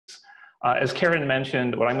As Karen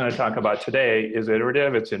mentioned, what I'm going to talk about today is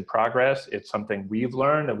iterative. It's in progress. It's something we've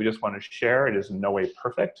learned and we just want to share. It is in no way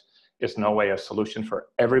perfect. It's no way a solution for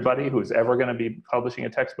everybody who's ever going to be publishing a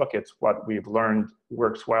textbook. It's what we've learned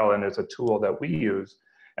works well, and it's a tool that we use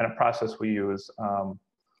and a process we use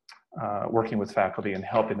working with faculty and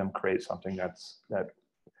helping them create something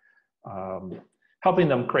helping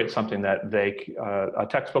them create something that a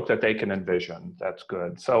textbook that they can envision. That's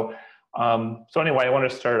good. So anyway, I want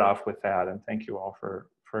to start off with that, and thank you all for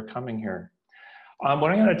coming here. What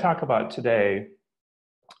I'm going to talk about today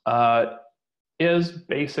is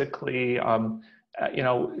basically,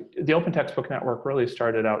 the Open Textbook Network really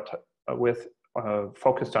started out with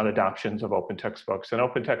focused on adoptions of open textbooks and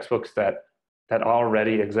open textbooks that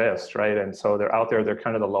already exist, right? And so they're out there, they're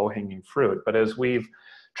kind of the low-hanging fruit. But as we've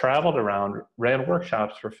traveled around, ran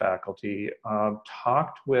workshops for faculty,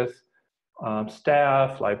 talked with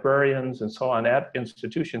staff, librarians, and so on at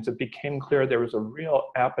institutions, it became clear there was a real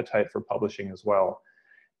appetite for publishing as well.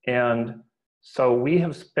 And so we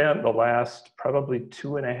have spent the last probably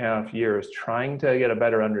 2.5 years trying to get a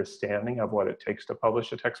better understanding of what it takes to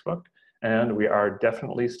publish a textbook. And we are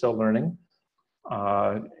definitely still learning.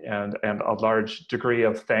 And a large degree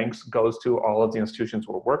of thanks goes to all of the institutions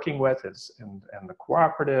we're working with and the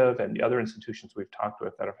cooperative and the other institutions we've talked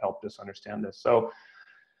with that have helped us understand this. So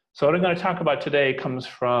what I'm going to talk about today comes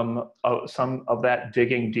from some of that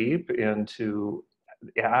digging deep into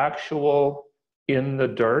the actual in the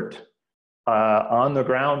dirt, on the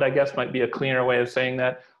ground, I guess might be a cleaner way of saying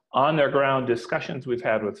that, on the ground discussions we've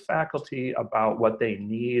had with faculty about what they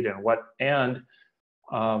need and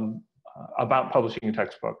about publishing a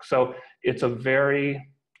textbook. So it's a very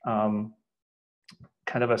kind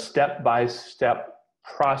of a step-by-step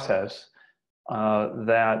process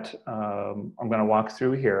that I'm going to walk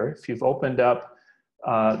through here. If you've opened up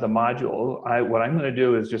the module, what I'm going to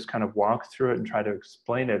do is just kind of walk through it and try to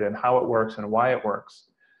explain it and how it works and why it works.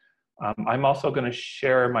 I'm also going to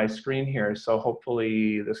share my screen here, so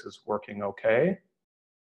hopefully this is working okay.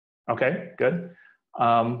 Okay, good.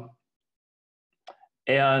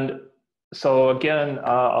 And so again,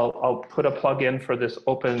 I'll put a plug in for this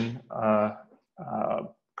open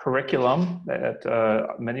curriculum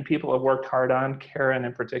that many people have worked hard on, Karen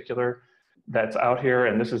in particular, that's out here,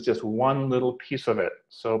 and this is just one little piece of it.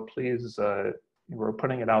 So please, we're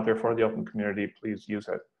putting it out there for the open community, please use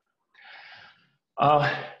it.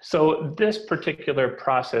 So this particular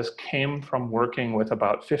process came from working with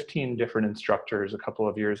about 15 different instructors a couple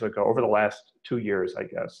of years ago, over the last 2 years, I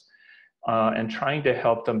guess, and trying to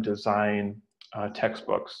help them design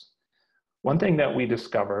textbooks. One thing that we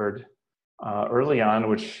discovered early on,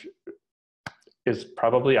 which is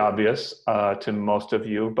probably obvious to most of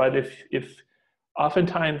you, but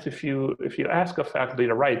oftentimes if you ask a faculty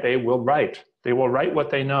to write, they will write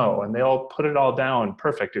what they know, and they'll put it all down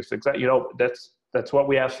perfect. It's exactly, that's what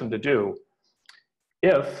we ask them to do.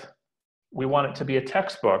 If we want it to be a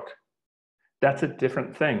textbook, that's a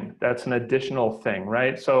different thing. That's an additional thing,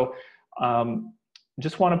 right? So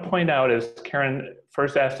just want to point out, as Karen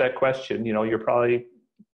first asked that question, you're probably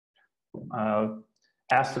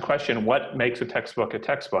asked the question, what makes a textbook a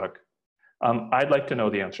textbook? I'd like to know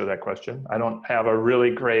the answer to that question. I don't have a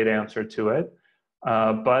really great answer to it,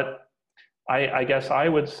 but I guess I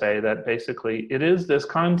would say that basically it is this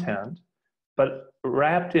content, but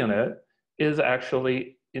wrapped in it is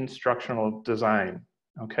actually instructional design,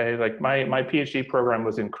 okay? Like my PhD program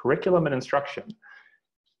was in curriculum and instruction.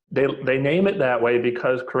 They name it that way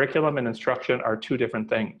because curriculum and instruction are two different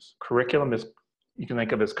things. Curriculum is, you can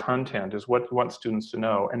think of as content, is what you want students to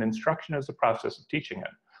know, and instruction is the process of teaching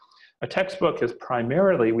it. A textbook is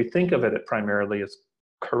primarily, we think of it primarily as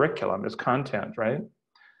curriculum, as content, right?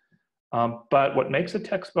 But what makes a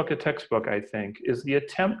textbook, I think, is the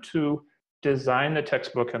attempt to design the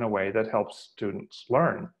textbook in a way that helps students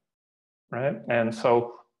learn, right? And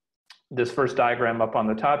so this first diagram up on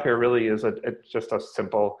the top here really is it's just a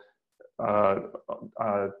simple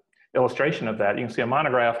illustration of that. You can see a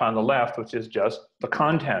monograph on the left, which is just the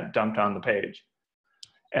content dumped on the page.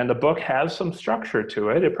 And the book has some structure to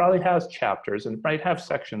it. It probably has chapters and might have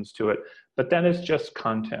sections to it, but then it's just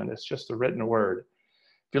content. It's just the written word.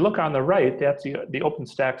 If you look on the right, that's the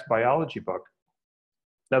OpenStax biology book.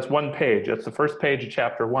 That's one page. That's the first page of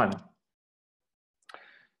chapter 1.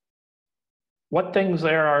 What things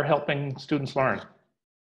there are helping students learn?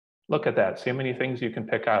 Look at that. See how many things you can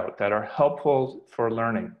pick out that are helpful for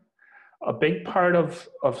learning. A big part of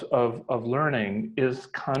learning is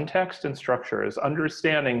context and structure, is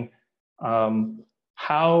understanding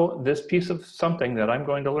how this piece of something that I'm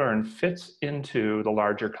going to learn fits into the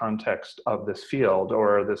larger context of this field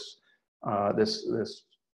or this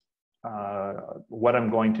what I'm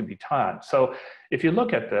going to be taught. So if you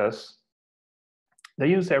look at this, they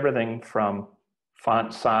use everything from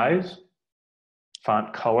font size,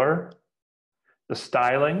 font color, the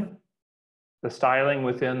styling. The styling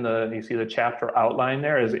within you see the chapter outline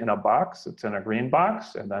there is in a box. It's in a green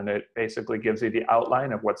box, and then it basically gives you the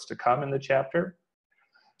outline of what's to come in the chapter.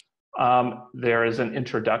 There is an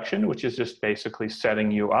introduction, which is just basically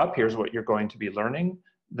setting you up. Here's what you're going to be learning.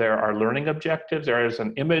 There are learning objectives. There is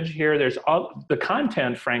an image here. There's all the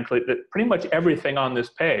content, frankly, that pretty much everything on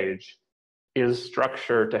this page is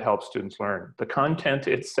structure to help students learn. The content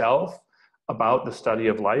itself about the study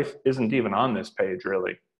of life isn't even on this page,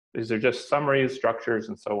 really. These are just summaries, structures,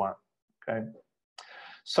 and so on, okay?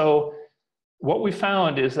 So what we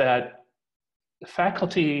found is that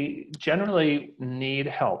faculty generally need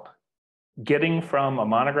help getting from a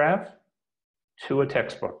monograph to a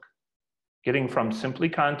textbook, getting from simply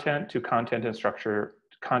content to content and structure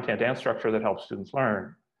that helps students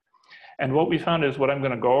learn. And what we found is what I'm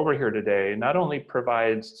going to go over here today not only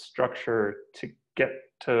provides structure to get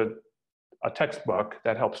to a textbook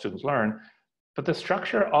that helps students learn, but the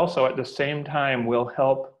structure also at the same time will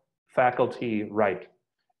help faculty write.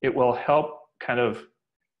 It will help kind of,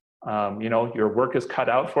 your work is cut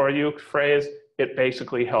out for you phrase. It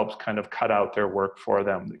basically helps kind of cut out their work for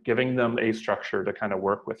them, giving them a structure to kind of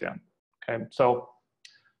work within. Okay, so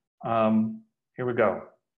here we go.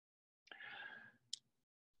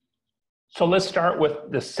 So let's start with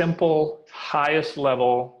the simple, highest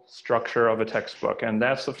level structure of a textbook. And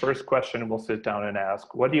that's the first question we'll sit down and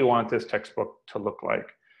ask. What do you want this textbook to look like?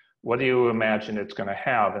 What do you imagine it's going to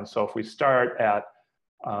have? And so if we start at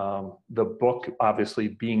the book obviously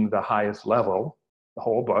being the highest level, the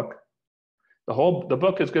whole book, the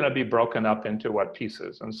book is going to be broken up into what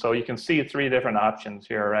pieces. And so you can see three different options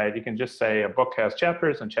here, right? You can just say a book has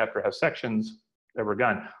chapters and chapter has sections, then we're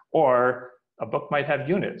done. Or a book might have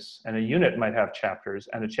units, and a unit might have chapters,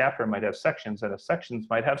 and a chapter might have sections, and a sections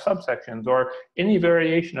might have subsections, or any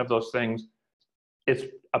variation of those things. It's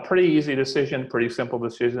a pretty easy decision, pretty simple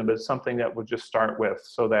decision, but it's something that we'll just start with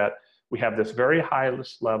so that we have this very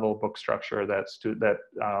highest level book structure that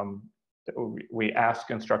we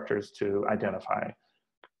ask instructors to identify,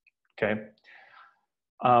 okay?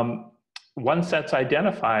 Once that's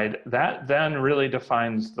identified, that then really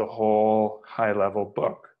defines the whole high-level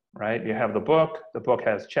book, right? You have the book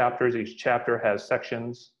has chapters, each chapter has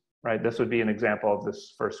sections, right? This would be an example of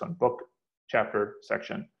this first one, book, chapter,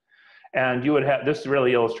 section. And you would have, this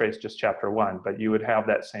really illustrates just chapter one, but you would have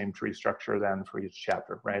that same tree structure then for each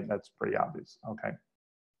chapter, right? That's pretty obvious, okay.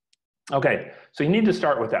 Okay, so you need to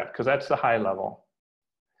start with that because that's the high level.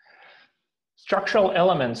 Structural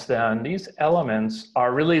elements then, these elements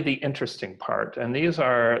are really the interesting part. And these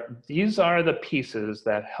are the pieces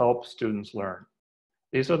that help students learn.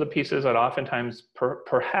 These are the pieces that oftentimes,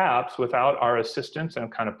 perhaps without our assistance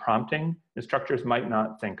and kind of prompting, instructors might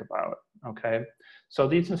not think about, okay? So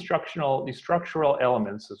these structural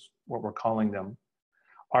elements is what we're calling them,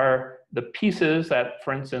 are the pieces that,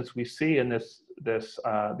 for instance, we see in the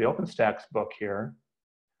OpenStax book here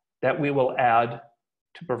that we will add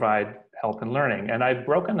to provide help in learning. And I've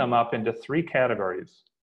broken them up into three categories.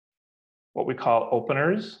 What we call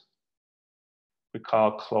openers, we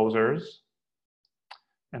call closers,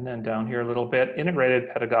 and then down here a little bit, integrated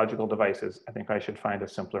pedagogical devices. I think I should find a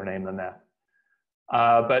simpler name than that.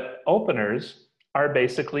 But openers are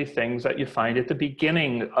basically things that you find at the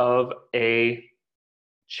beginning of a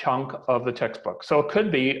chunk of the textbook. So it could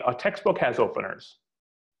be a textbook has openers.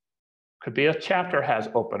 Could be a chapter has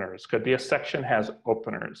openers. Could be a section has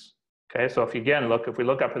openers. Okay, so if we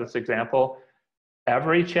look up at this example,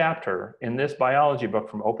 every chapter in this biology book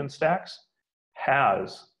from OpenStax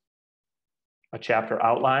has a chapter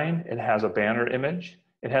outline, it has a banner image,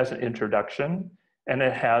 it has an introduction, and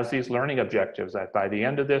it has these learning objectives that by the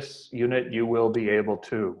end of this unit, you will be able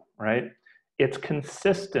to, right? It's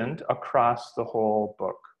consistent across the whole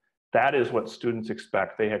book. That is what students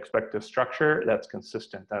expect. They expect a structure that's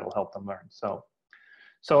consistent, that'll help them learn. So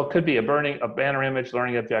it could be a banner image,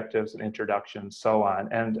 learning objectives, an introduction, so on.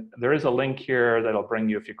 And there is a link here that'll bring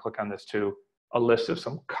you, if you click on this, to a list of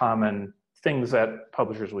some common things that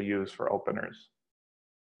publishers will use for openers.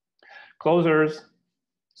 Closers,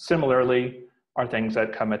 similarly, are things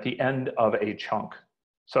that come at the end of a chunk.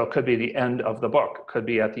 So it could be the end of the book, could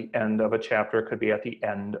be at the end of a chapter, could be at the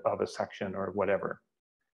end of a section or whatever.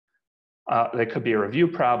 They could be review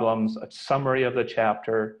problems, a summary of the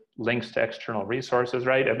chapter, links to external resources,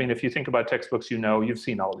 right? I mean, if you think about textbooks, you've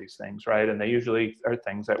seen all these things, right? And they usually are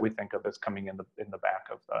things that we think of as coming in the back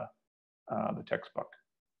of the textbook.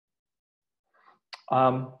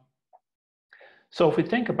 So if we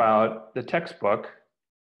think about the textbook,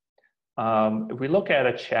 if we look at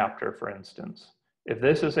a chapter, for instance, if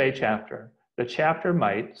this is a chapter, the chapter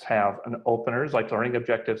might have an openers like learning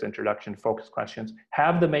objectives, introduction, focus questions,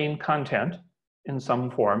 have the main content in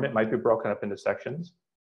some form. It might be broken up into sections,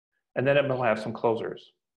 and then it will have some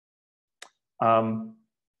closers.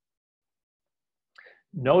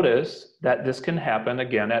 Notice that this can happen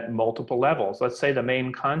again at multiple levels. Let's say the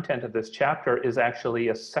main content of this chapter is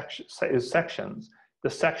actually sections. The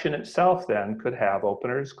section itself then could have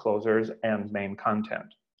openers, closers, and main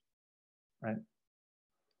content, right?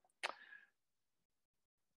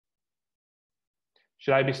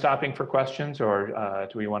 Should I be stopping for questions, or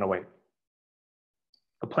do we want to wait?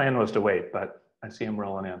 The plan was to wait, but I see them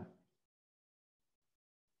rolling in.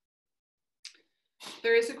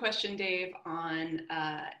 There is a question, Dave, on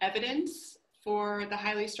evidence for the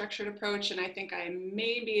highly structured approach, and I think I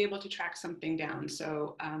may be able to track something down.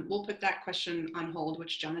 So we'll put that question on hold,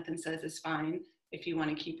 which Jonathan says is fine if you want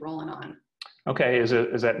to keep rolling on. Okay,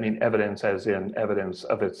 does that mean evidence as in evidence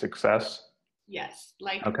of its success? Yes,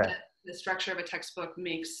 like okay. The structure of a textbook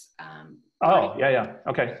makes... oh, yeah,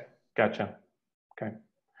 okay, gotcha, okay.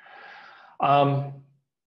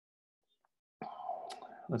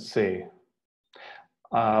 Let's see.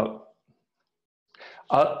 I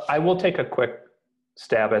will take a quick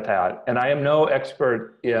stab at that. And I am no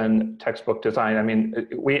expert in textbook design. I mean,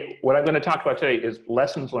 what I'm going to talk about today is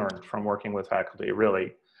lessons learned from working with faculty,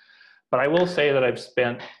 really. But I will say that I've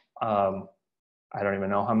spent, I don't even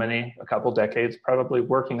know how many, a couple decades probably,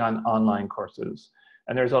 working on online courses.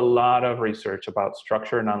 And there's a lot of research about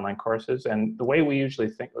structure in online courses. And the way we usually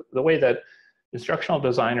think, the way that instructional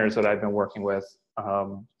designers that I've been working with,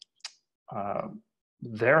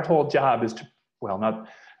 their whole job is to, well, not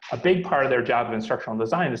a big part of their job of instructional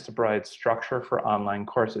design is to provide structure for online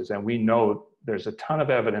courses. And we know there's a ton of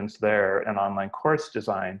evidence there in online course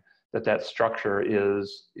design that structure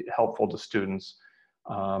is helpful to students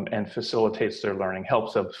and facilitates their learning,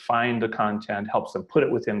 helps them find the content, helps them put it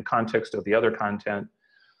within context of the other content.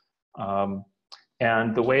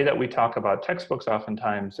 And the way that we talk about textbooks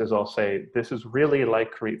oftentimes is I'll say, this is really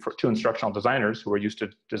like, to instructional designers who are used to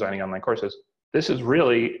designing online courses, this is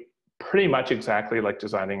really pretty much exactly like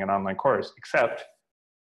designing an online course, except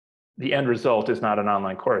the end result is not an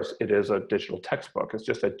online course. It is a digital textbook. It's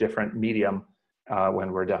just a different medium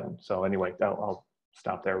when we're done. So anyway, I'll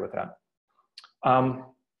stop there with that.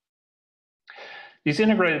 These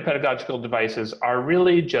integrated pedagogical devices are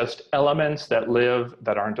really just elements that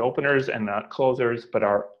aren't openers and not closers, but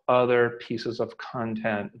are other pieces of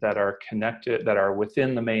content that are connected, that are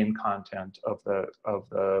within the main content of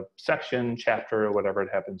the section, chapter, or whatever it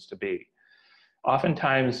happens to be.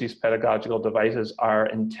 Oftentimes, these pedagogical devices are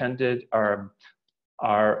intended, are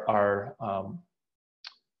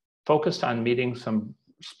focused on meeting some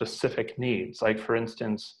specific needs. Like, for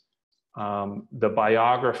instance, the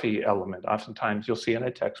biography element. Oftentimes you'll see in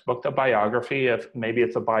a textbook the biography of, maybe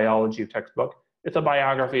it's a biology textbook, it's a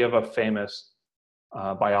biography of a famous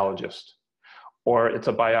biologist, or it's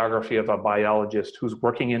a biography of a biologist who's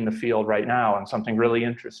working in the field right now on something really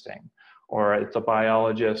interesting, or it's a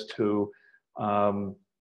biologist who can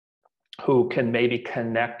maybe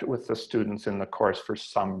connect with the students in the course for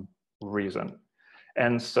some reason.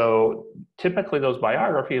 And so typically those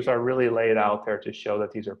biographies are really laid out there to show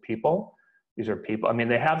that these are people. These are people. I mean,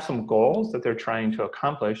 they have some goals that they're trying to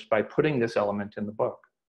accomplish by putting this element in the book,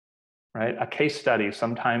 right? A case study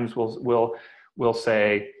sometimes will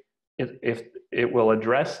say, if it will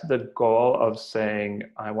address the goal of saying,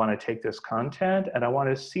 I want to take this content and I want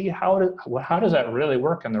to see how does that really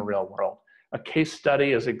work in the real world? A case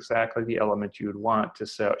study is exactly the element you'd want to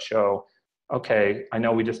show, okay, I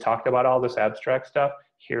know we just talked about all this abstract stuff.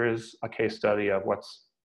 Here is a case study of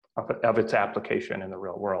its application in the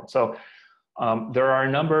real world. So there are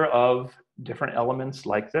a number of different elements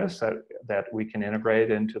like this that we can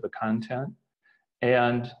integrate into the content.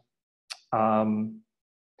 And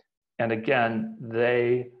again,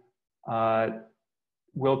 they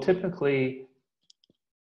will typically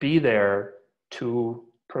be there to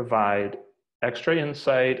provide extra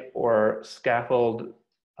insight or scaffold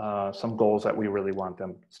some goals that we really want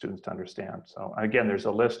students to understand. So again, there's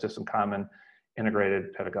a list of some common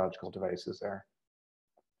integrated pedagogical devices there.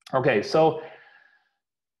 Okay, so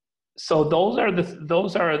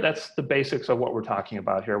that's the basics of what we're talking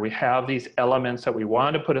about here. We have these elements that we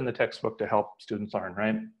want to put in the textbook to help students learn,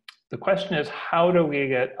 right? The question is, how do we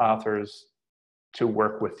get authors to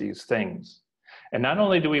work with these things? And not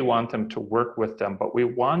only do we want them to work with them, but we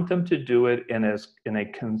want them to do it in a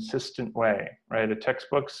consistent way, right? A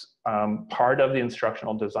textbook's part of the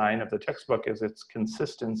instructional design of the textbook is its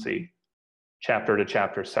consistency. chapter to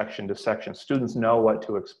chapter, section to section. Students know what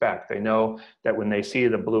to expect. They know that when they see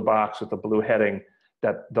the blue box with the blue heading,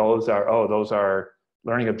 that those are, oh, those are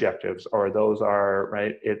learning objectives, or those are,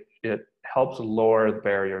 right? It helps lower the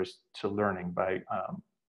barriers to learning by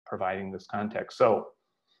providing this context.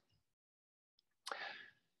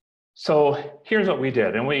 So here's what we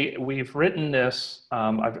did, and we've written this,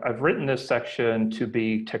 I've written this section to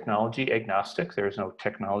be technology agnostic. There's no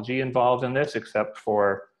technology involved in this except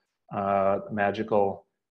for magical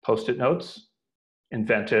Post-it notes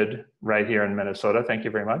invented right here in Minnesota. Thank you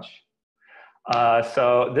very much.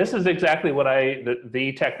 So this is exactly what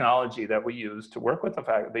the technology that we used to work with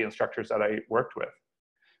the instructors that I worked with.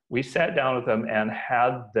 We sat down with them and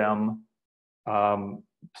had them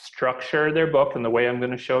structure their book in the way I'm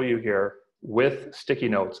going to show you here with sticky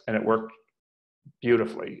notes, and it worked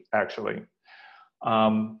beautifully, actually.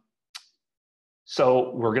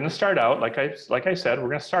 So we're going to start out, like I said, we're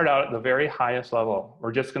going to start out at the very highest level.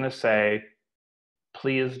 We're just going to say,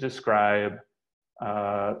 please describe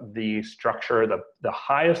the structure, the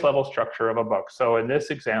highest level structure of a book. So in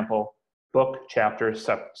this example, book, chapter,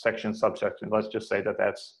 section, subsection. Let's just say that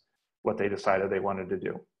that's what they decided they wanted to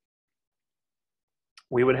do.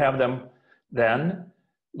 We would have them then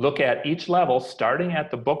look at each level, starting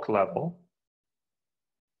at the book level,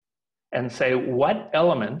 and say, what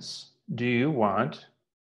elements do you want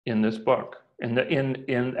in this book? At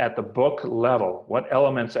the book level, what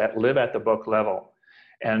elements live at the book level?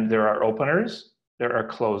 And there are openers, there are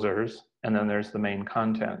closers, and then there's the main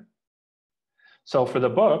content. So for the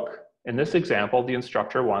book, in this example, the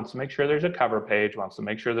instructor wants to make sure there's a cover page, wants to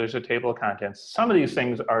make sure there's a table of contents. Some of these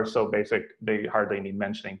things are so basic, they hardly need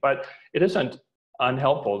mentioning, but it isn't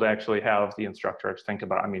unhelpful to actually have the instructor think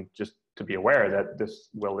about, I mean, just to be aware that this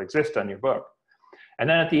will exist on your book. And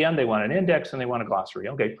then at the end, they want an index and they want a glossary.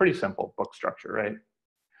 Okay, pretty simple book structure, right?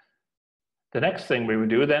 The next thing we would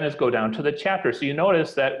do then is go down to the chapter. So you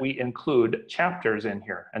notice that we include chapters in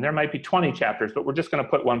here, and there might be 20 chapters, but we're just going to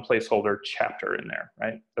put one placeholder chapter in there,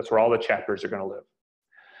 right? That's where all the chapters are going to live.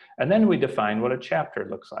 And then we define what a chapter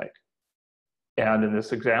looks like. And in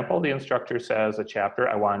this example, the instructor says a chapter,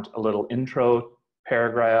 I want a little intro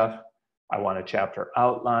paragraph, I want a chapter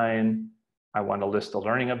outline, I want to list the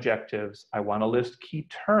learning objectives, I want to list key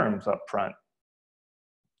terms up front.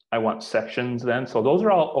 I want sections then. So those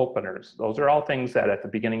are all openers. Those are all things that at the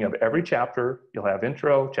beginning of every chapter, you'll have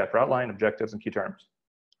intro, chapter outline, objectives, and key terms.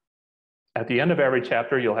 At the end of every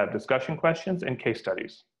chapter, you'll have discussion questions and case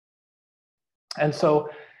studies. And so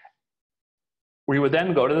we would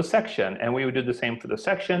then go to the section, and we would do the same for the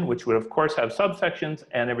section, which would of course have subsections,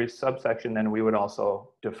 and every subsection then we would also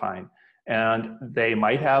define. And they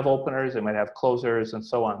might have openers, they might have closers, and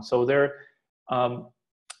so on. So they're,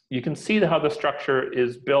 you can see how the structure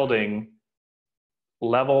is building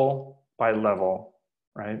level by level,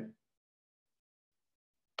 right?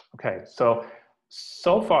 Okay, so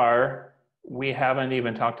far, we haven't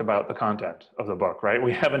even talked about the content of the book, right?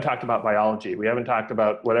 We haven't talked about biology. We haven't talked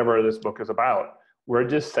about whatever this book is about. We're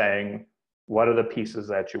just saying, what are the pieces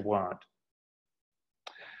that you want?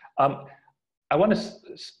 I want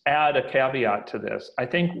to add a caveat to this. I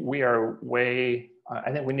think we are I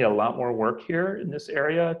think we need a lot more work here in this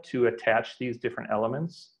area to attach these different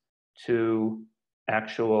elements to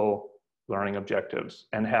actual learning objectives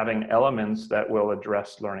and having elements that will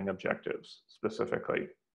address learning objectives specifically.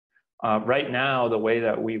 Right now, the way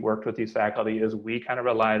that we worked with these faculty is we kind of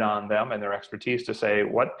relied on them and their expertise to say,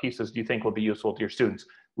 what pieces do you think will be useful to your students?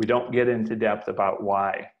 We don't get into depth about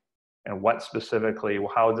why and what specifically,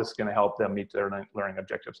 how is this going to help them meet their learning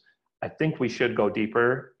objectives. I think we should go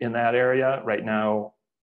deeper in that area. Right now,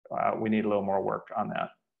 we need a little more work on that.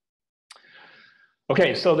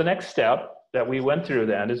 Okay, so the next step that we went through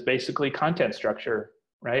then is basically content structure,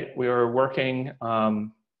 right? We were working, now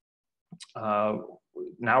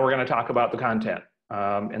we're going to talk about the content.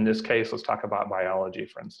 In this case, let's talk about biology,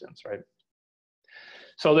 for instance, right?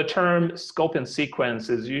 So the term scope and sequence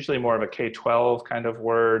is usually more of a K-12 kind of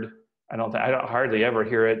word. I don't hardly ever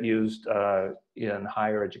hear it used in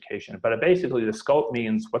higher education, but basically the scope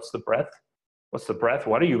means what's the breadth? What's the breadth?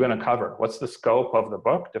 What are you going to cover? What's the scope of the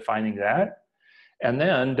book? Defining that, and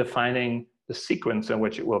then defining the sequence in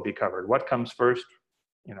which it will be covered. What comes first?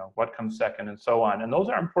 You know, what comes second, and so on. And those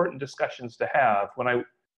are important discussions to have. When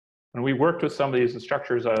we worked with some of these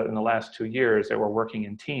instructors in the last 2 years, they were working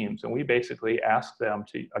in teams, and we basically asked them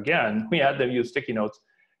to, again, we had them use sticky notes,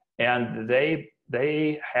 and they've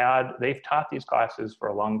taught these classes for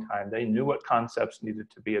a long time. They knew what concepts needed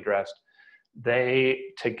to be addressed.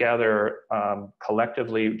 They together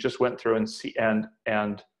collectively just went through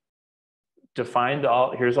and defined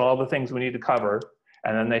here's all the things we need to cover.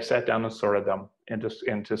 And then they sat down and sorted them into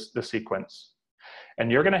the sequence.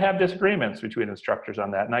 And you're going to have disagreements between instructors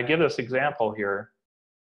on that. And I give this example here.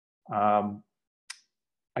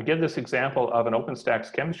 I give this example of an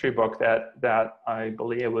OpenStax chemistry book that I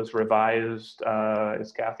believe was revised.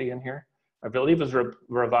 Is Kathy in here? I believe it was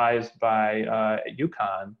revised by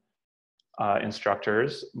UConn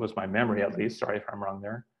instructors, was my memory at least. Sorry if I'm wrong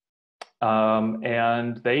there.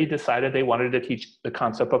 And they decided they wanted to teach the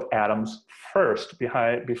concept of atoms first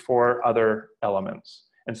before other elements.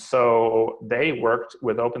 And so they worked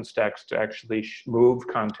with OpenStax to actually move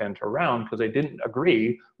content around because they didn't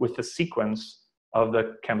agree with the sequence of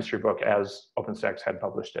the chemistry book as OpenStax had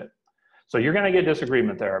published it. So you're going to get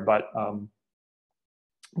disagreement there, but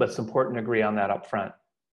it's important to agree on that up front.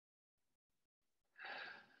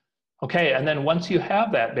 Okay, and then once you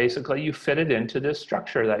have that, basically you fit it into this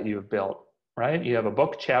structure that you've built, right? You have a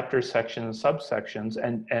book, chapter, sections, subsections,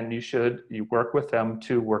 and you work with them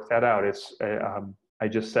to work that out. It's I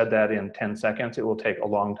just said that in 10 seconds. It will take a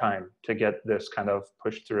long time to get this kind of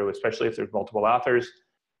pushed through, especially if there's multiple authors.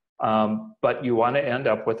 But you want to end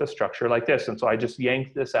up with a structure like this. And so I just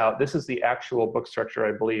yanked this out. This is the actual book structure,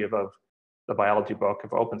 I believe, of the biology book of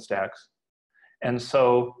OpenStax. And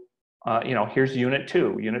so, here's Unit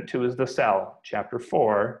 2. Unit 2 is the cell. Chapter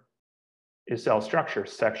 4 is cell structure.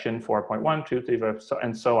 Section 4.1, 2, 3, 5,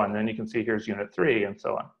 and so on. Then you can see here's Unit 3 and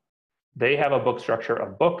so on. They have a book structure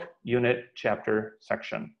of book, unit, chapter,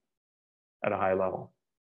 section at a high level.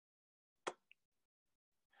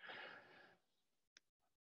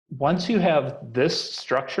 Once you have this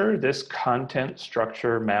structure, this content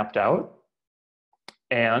structure mapped out,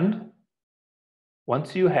 and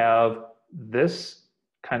once you have this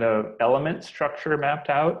kind of element structure mapped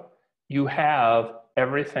out, you have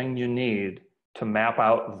everything you need to map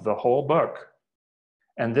out the whole book.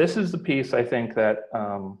 And this is the piece I think that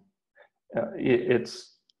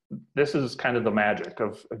this is kind of the magic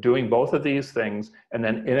of doing both of these things and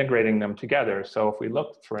then integrating them together. So if we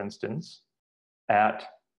look, for instance, at,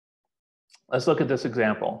 let's look at this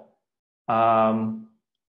example. Sorry,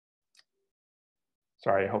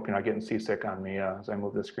 I hope you're not getting seasick on me as I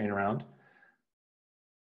move the screen around.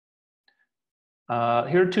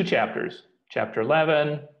 Here are two chapters, chapter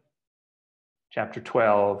 11, chapter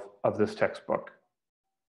 12 of this textbook.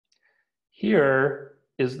 Here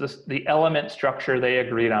is the element structure they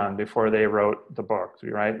agreed on before they wrote the book,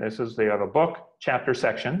 right? They have a book, chapter,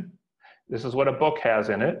 section. This is what a book has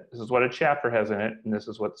in it. This is what a chapter has in it. And this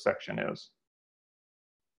is what the section is.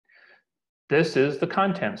 This is the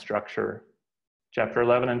content structure, chapter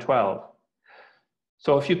 11 and 12.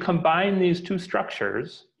 So if you combine these two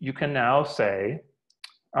structures, you can now say,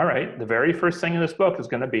 all right, the very first thing in this book is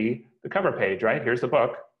going to be the cover page, right? Here's the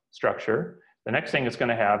book structure. The next thing it's going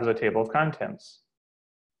to have is a table of contents.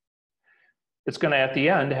 It's going to, at the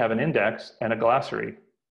end, have an index and a glossary.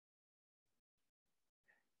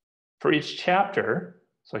 For each chapter,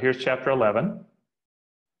 so here's chapter 11,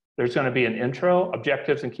 there's going to be an intro,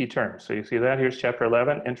 objectives, and key terms. So you see that? Here's chapter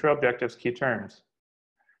 11, intro, objectives, key terms.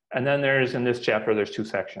 And then in this chapter, there's two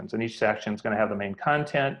sections. And each section is going to have the main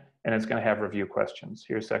content, and it's going to have review questions.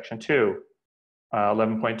 Here's section 2,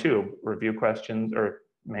 11.2, review questions, or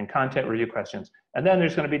main content, review questions. And then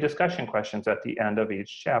there's going to be discussion questions at the end of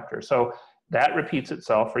each chapter. So that repeats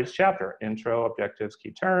itself for each chapter. Intro, objectives,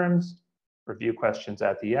 key terms, review questions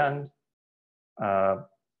at the end.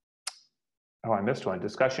 Oh, I missed one.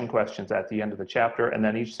 Discussion questions at the end of the chapter. And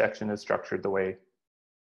then each section is structured the way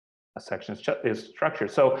a section is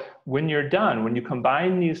structured. So when you're done, when you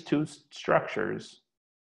combine these two structures,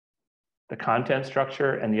 the content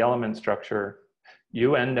structure and the element structure,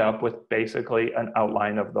 you end up with basically an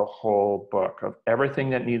outline of the whole book, of everything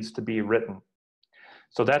that needs to be written.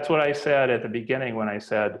 So that's what I said at the beginning when I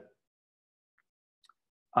said,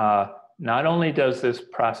 not only does this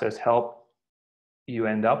process help you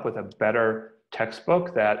end up with a better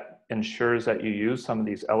textbook that ensures that you use some of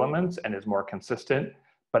these elements and is more consistent,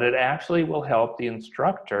 but it actually will help the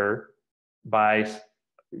instructor by,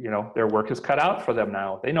 their work is cut out for them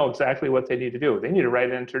now. They know exactly what they need to do. They need to write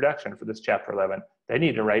an introduction for this chapter 11. They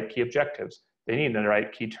need to write key objectives. They need to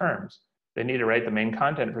write key terms. They need to write the main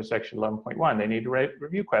content for section 11.1. They need to write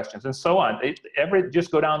review questions and so on. Just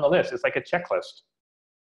go down the list. It's like a checklist.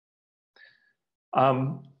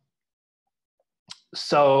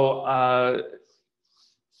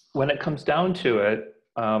 When it comes down to it,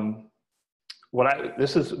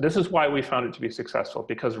 this is why we found it to be successful,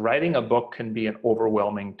 because writing a book can be an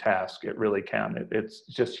overwhelming task. It really can. It's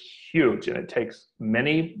just huge, and it takes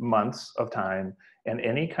many months of time. And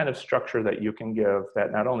any kind of structure that you can give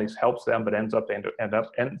that not only helps them, but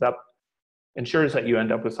ensures that you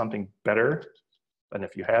end up with something better And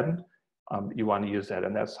if you hadn't, you want to use that.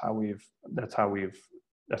 And that's why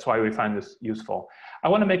we find this useful. I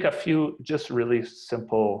want to make a few just really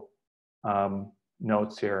simple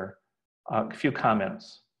notes here, a few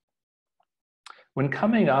comments. When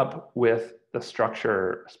coming up with the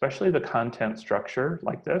structure, especially the content structure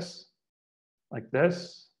like this,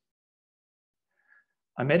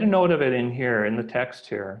 I made a note of it in here in the text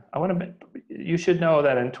here. You should know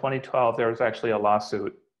that in 2012, there was actually a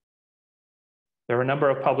lawsuit. There were a number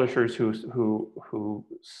of publishers who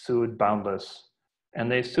sued Boundless.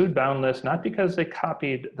 And they sued Boundless not because they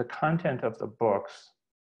copied the content of the books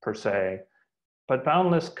per se, but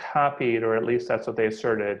Boundless copied, or at least that's what they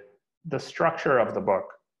asserted, the structure of the book,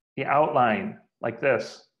 the outline, like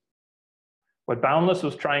this. What Boundless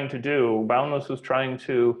was trying to do, Boundless was trying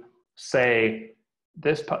to say,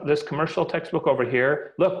 this commercial textbook over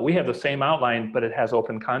here, look, we have the same outline, but it has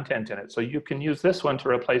open content in it. So you can use this one to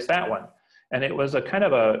replace that one. And it was a kind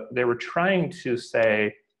of they were trying to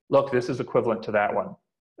say, look, this is equivalent to that one.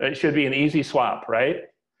 It should be an easy swap, right?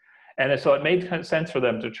 And so it made sense for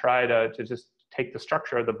them to try to just take the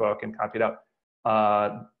structure of the book and copy it out.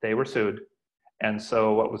 They were sued. And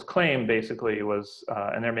so what was claimed basically was,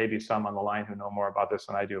 and there may be some on the line who know more about this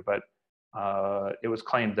than I do, but it was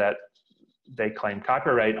claimed that they claimed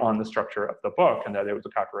copyright on the structure of the book and that it was a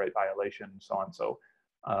copyright violation and so on. So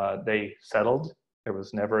they settled. There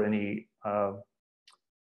was never any, it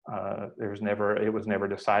was never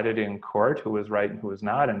decided in court who was right and who was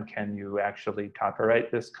not, and can you actually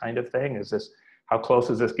copyright this kind of thing? How close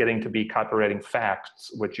is this getting to be copywriting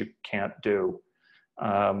facts, which you can't do?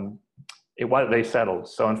 They settled.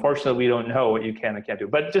 So unfortunately, we don't know what you can and can't do,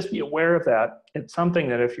 but just be aware of that. It's something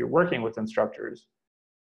that if you're working with instructors,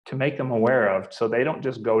 to make them aware of, so they don't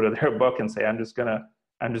just go to their book and say, I'm just gonna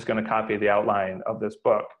copy the outline of this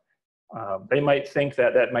book. They might think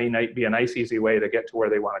that that might be a nice, easy way to get to where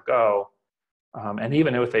they want to go. And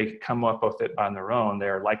even if they come up with it on their own,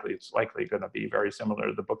 it's likely going to be very similar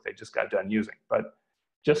to the book they just got done using. But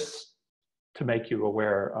just to make you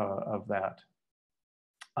aware of that.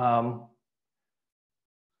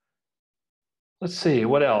 Let's see,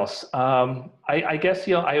 what else? I guess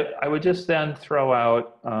I would just then throw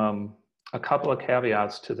out a couple of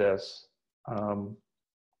caveats to this.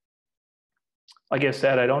 Like I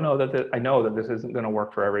said, I know that this isn't going to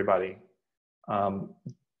work for everybody.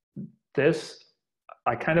 This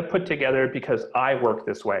I kind of put together because I work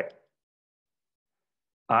this way.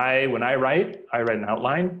 When I write an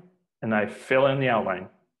outline and I fill in the outline.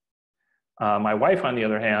 My wife, on the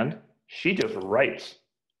other hand, she just writes.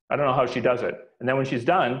 I don't know how she does it. And then when she's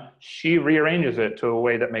done, she rearranges it to a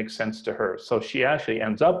way that makes sense to her. So she actually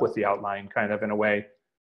ends up with the outline kind of in a way.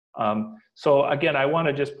 So again, I want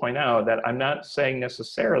to just point out that I'm not saying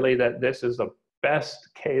necessarily that this is the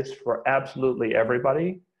best case for absolutely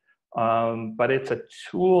everybody, but it's a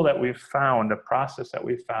tool that we've found, a process that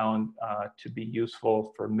we've found to be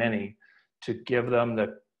useful for many, to give them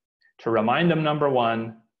to remind them, number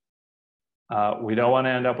one, we don't want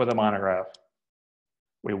to end up with a monograph.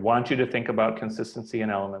 We want you to think about consistency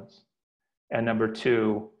in elements. And number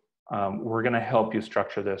two, we're going to help you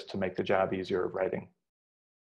structure this to make the job easier of writing.